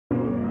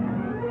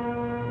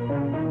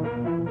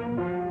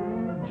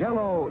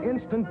Jell-O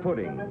instant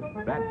pudding,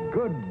 that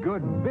good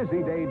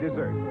busy day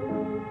dessert.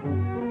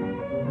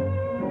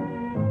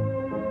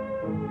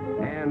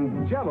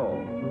 And Jell-O,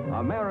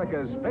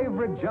 America's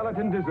favorite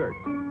gelatin dessert,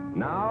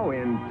 now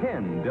in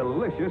 10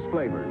 delicious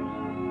flavors.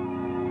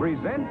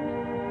 Present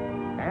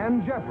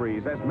Ann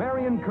Jeffries as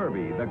Marion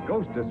Kirby, the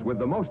ghostess with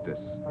the mostess.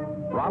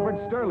 Robert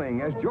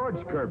Sterling as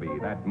George Kirby,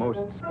 that most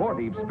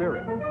sportive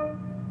spirit.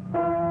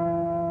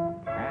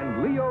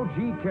 And Leo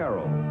G.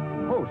 Carroll,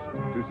 host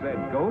to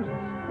said ghosts,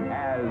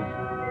 as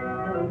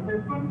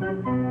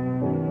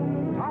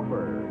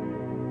Topper.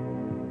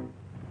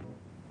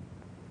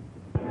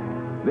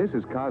 This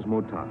is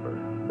Cosmo Topper,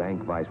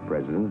 bank vice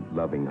president,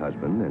 loving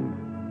husband,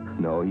 and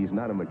no, he's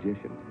not a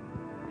magician.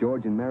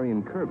 George and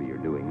Marion Kirby are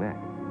doing that.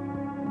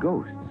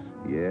 Ghosts,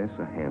 yes,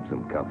 a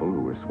handsome couple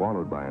who were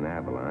swallowed by an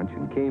avalanche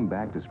and came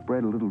back to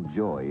spread a little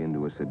joy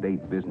into a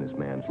sedate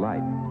businessman's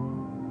life.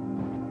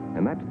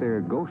 And that's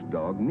their ghost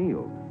dog,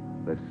 Neil,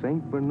 the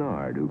St.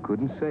 Bernard who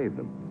couldn't save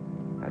them.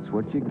 That's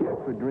what you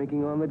get for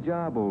drinking on the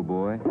job, old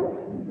boy.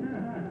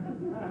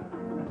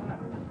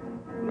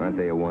 Aren't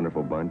they a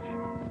wonderful bunch?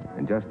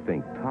 And just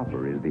think,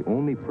 Topper is the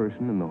only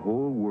person in the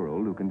whole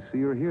world who can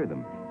see or hear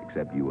them,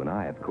 except you and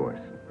I, of course.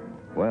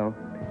 Well,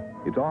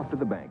 it's off to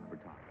the bank for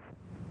Topper.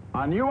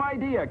 A new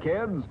idea,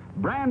 kids.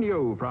 Brand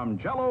new from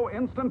Jell-O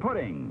Instant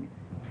Pudding.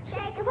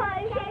 Shake a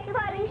pudding, shake a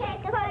pudding,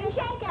 shake a pudding,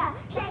 shake a.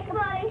 Shake a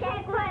pudding,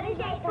 shake a pudding,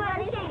 shake a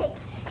pudding, shake it.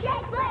 Shake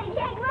a pudding,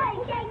 shake a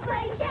pudding, shake a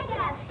pudding, shake it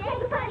up.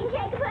 Shake a pudding,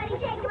 shake a pudding,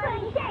 shake a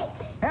pudding, shake.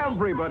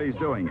 Everybody's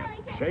doing it.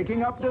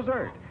 Shaking up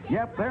dessert.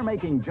 Yep, they're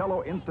making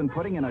Jell-O Instant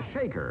Pudding in a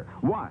shaker.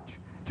 Watch.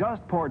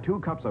 Just pour 2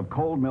 cups of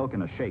cold milk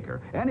in a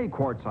shaker, any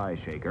quart-size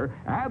shaker,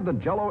 add the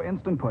Jell-O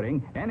Instant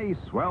Pudding, any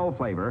swell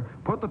flavor,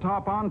 put the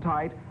top on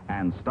tight,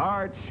 and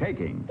start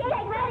shaking. Shake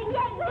a pudding,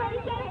 shake a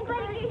pudding, shake a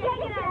pudding,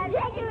 shake it up.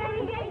 Shake a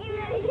pudding, shake a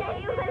pudding,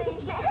 shake a pudding,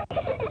 shake.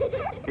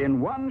 In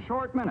 1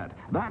 short minute,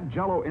 that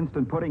Jell-O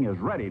Instant Pudding is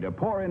ready to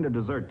pour into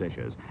dessert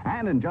dishes.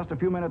 And in just a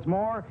few minutes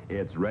more,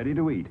 it's ready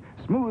to eat.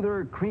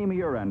 Smoother,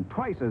 creamier, and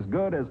twice as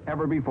good as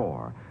ever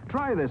before.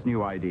 Try this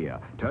new idea.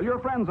 Tell your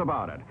friends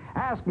about it.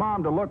 Ask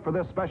Mom to look for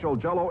this special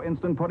Jell-O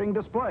Instant Pudding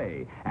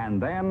display.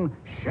 And then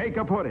shake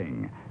a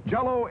pudding.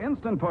 Jell-O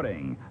Instant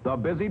Pudding, the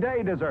busy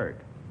day dessert.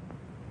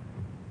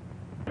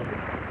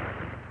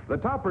 The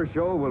Topper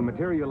Show will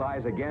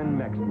materialize again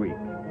next week.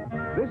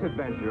 This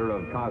adventure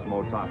of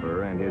Cosmo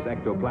Topper and his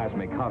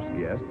ectoplasmic house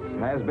guests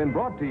has been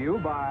brought to you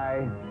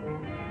by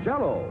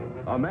Jell-O,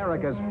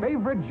 America's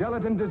favorite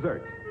gelatin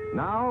dessert,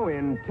 now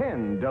in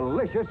 10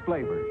 delicious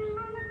flavors.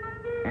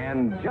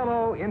 And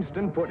Jell-O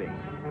Instant Pudding,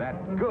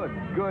 that good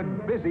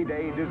busy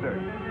day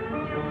dessert.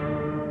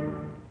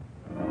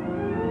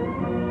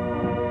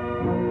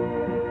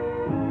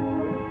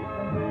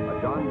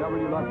 A John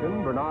W.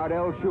 Lufton, Bernard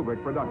L.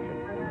 Schubert production.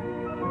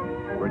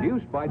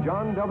 Produced by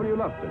John W.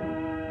 Lufton.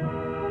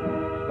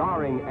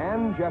 Starring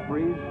Ann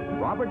Jeffries,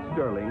 Robert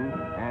Sterling,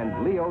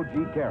 and Leo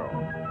G. Carroll.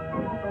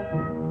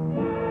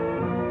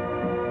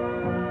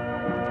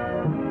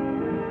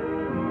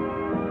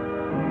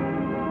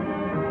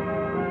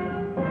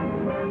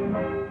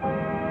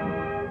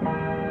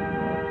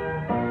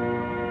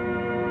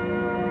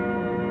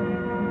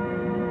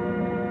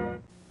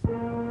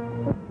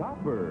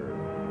 Topper.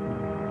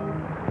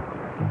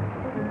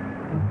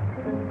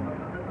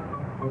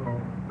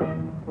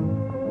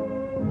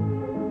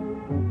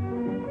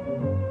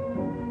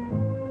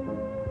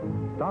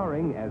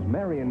 Starring as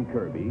Marion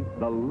Kirby,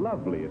 the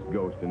loveliest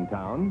ghost in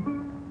town,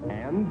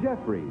 Ann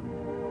Jeffries.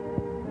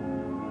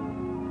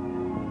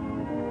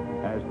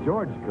 As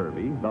George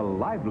Kirby, the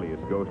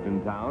liveliest ghost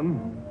in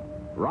town,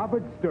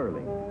 Robert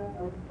Sterling.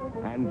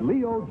 And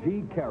Leo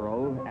G.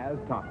 Carroll as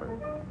Topper.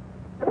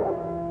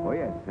 Oh,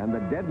 yes, and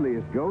the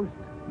deadliest ghost,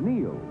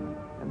 Neil.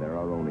 And there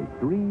are only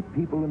 3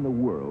 people in the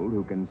world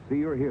who can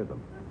see or hear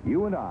them.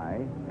 You and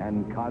I,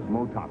 and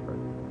Cosmo Topper.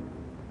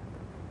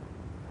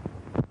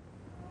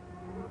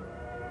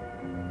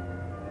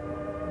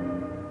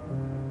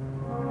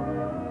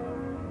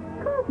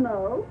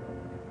 Cosmo?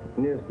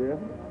 Yes, dear?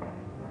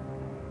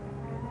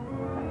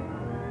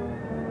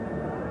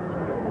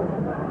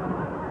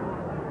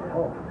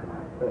 Oh,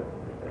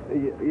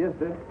 yes,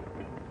 dear?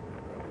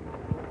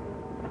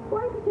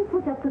 Why did you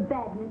put up the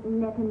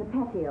badminton net in the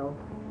patio?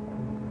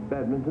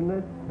 Badminton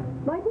net?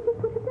 Why did you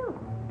put it up?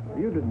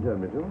 You didn't tell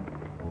me to.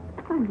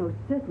 I most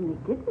certainly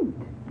didn't.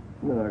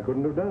 Then I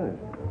couldn't have done it.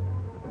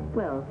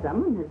 Well,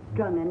 someone has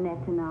strung a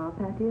net in our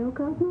patio,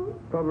 Cosmo.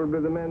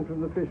 Probably the man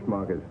from the fish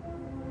market.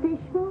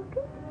 Fish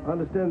market? I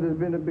understand there's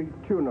been a big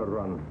tuna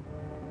run.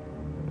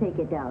 Take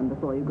it down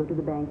before you go to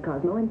the bank,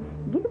 Cosmo, and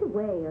give it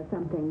away or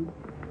something.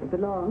 It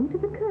belonged to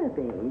the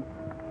Kirbys.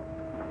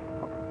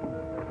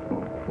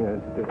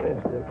 Yes,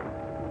 yes.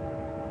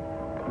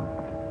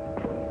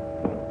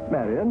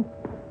 Marion?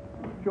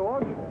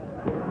 George?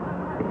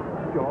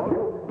 George?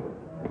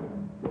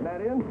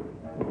 Marion?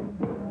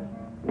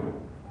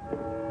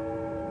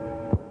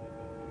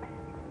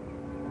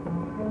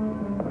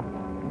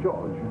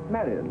 George?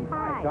 Marion.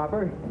 Hi.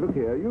 Topper. Look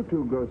here, you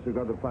two ghosts have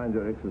got to find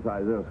your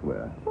exercise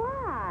elsewhere.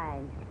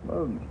 Why?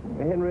 Well,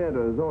 Henrietta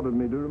has ordered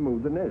me to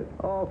remove the net.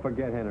 Oh,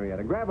 forget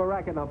Henrietta. Grab a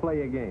racket and I'll play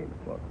you a game.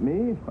 What,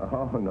 me?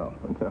 Oh, no.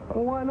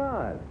 Well, why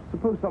not?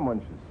 Suppose someone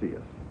should see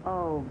us.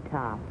 Oh,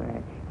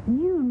 Topper,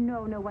 you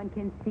know no one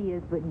can see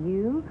us but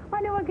you.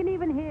 Why, no one can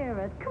even hear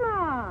us. Come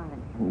on.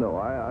 No,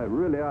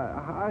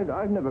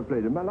 I've never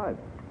played in my life.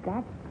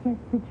 That's just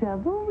the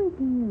trouble with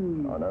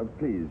you. Oh, no,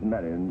 please,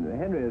 Marion.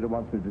 Henrietta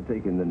wants me to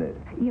take in the net.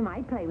 You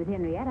might play with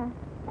Henrietta.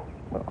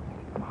 Well,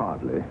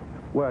 hardly.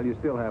 Well, you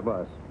still have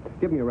us.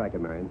 Give me a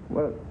racket, Marion.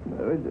 Well,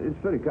 it's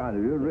very kind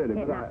of you, really,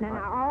 Hit but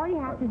now, all you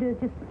have to do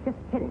is just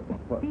hit it.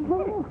 What? See, hit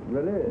it.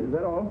 Really? Is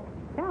that all?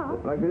 Yeah.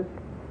 Like this?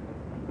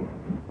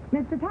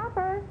 Mr.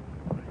 Topper.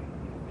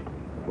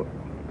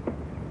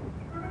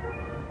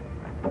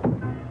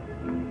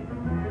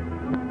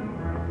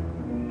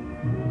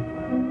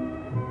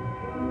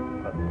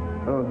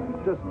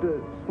 Just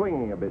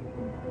swinging a bit.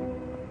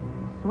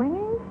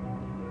 Swinging?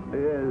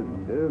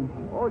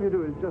 All you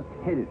do is just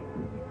hit it.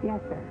 Yes,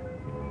 sir.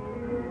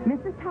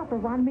 Mrs. Topper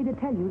wanted me to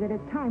tell you that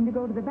it's time to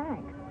go to the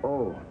bank.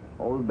 Oh,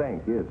 the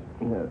bank, yes.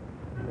 Yeah,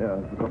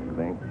 I forgot the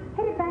bank.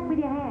 Hit it back with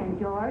your hand,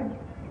 George.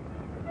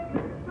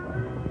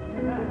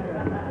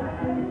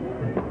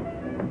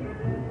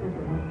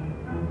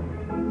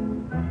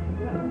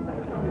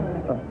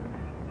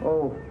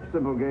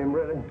 Simple game,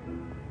 really.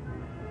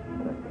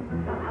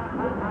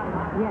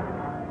 Yes.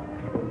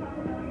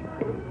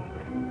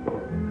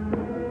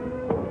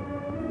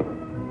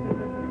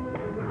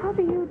 How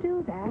do you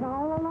do that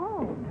all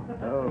alone?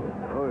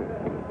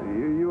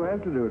 You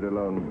have to do it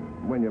alone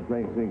when you're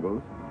playing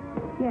singles.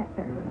 Yes,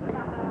 sir.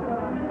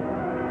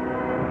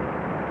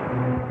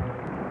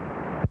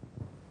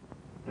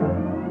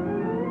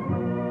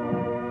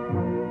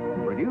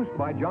 Produced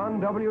by John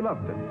W.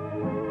 Lufton.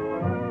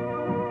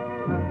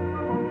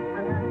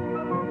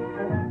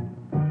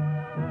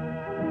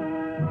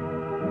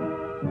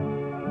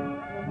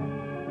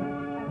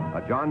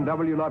 A John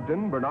W.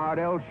 Lufton, Bernard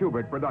L.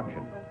 Schubert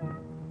production.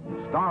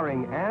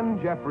 Starring Ann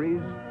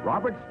Jeffries,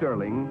 Robert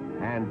Sterling,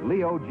 and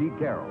Leo G.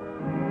 Carroll.